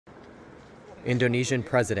Indonesian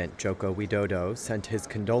President Joko Widodo sent his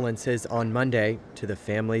condolences on Monday to the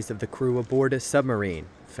families of the crew aboard a submarine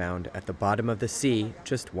found at the bottom of the sea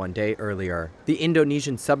just one day earlier. The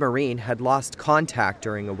Indonesian submarine had lost contact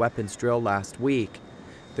during a weapons drill last week.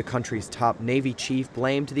 The country's top Navy chief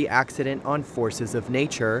blamed the accident on forces of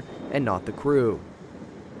nature and not the crew.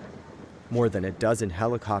 More than a dozen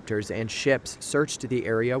helicopters and ships searched the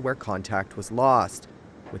area where contact was lost,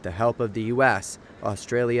 with the help of the U.S.,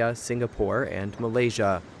 Australia, Singapore, and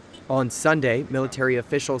Malaysia. On Sunday, military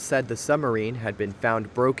officials said the submarine had been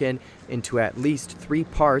found broken into at least 3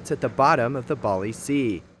 parts at the bottom of the Bali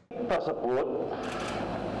Sea. Tersebut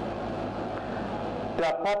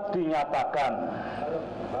dapat dinyatakan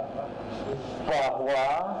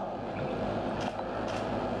bahwa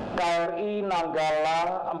KRI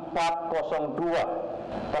Nanggala-402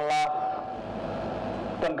 telah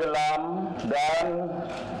tenggelam dan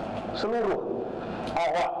seluruh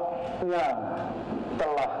awaknya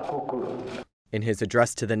telah gugur. In his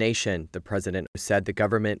address to the nation, the president said the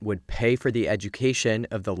government would pay for the education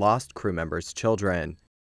of the lost crew members' children.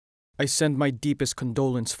 I send my deepest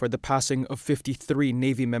condolence for the passing of 53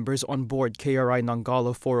 Navy members on board KRI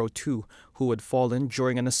Nanggala-402 who had fallen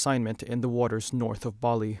during an assignment in the waters north of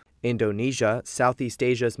Bali. Indonesia, Southeast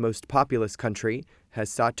Asia's most populous country, has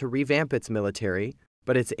sought to revamp its military,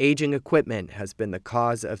 but its aging equipment has been the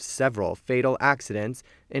cause of several fatal accidents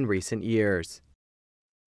in recent years.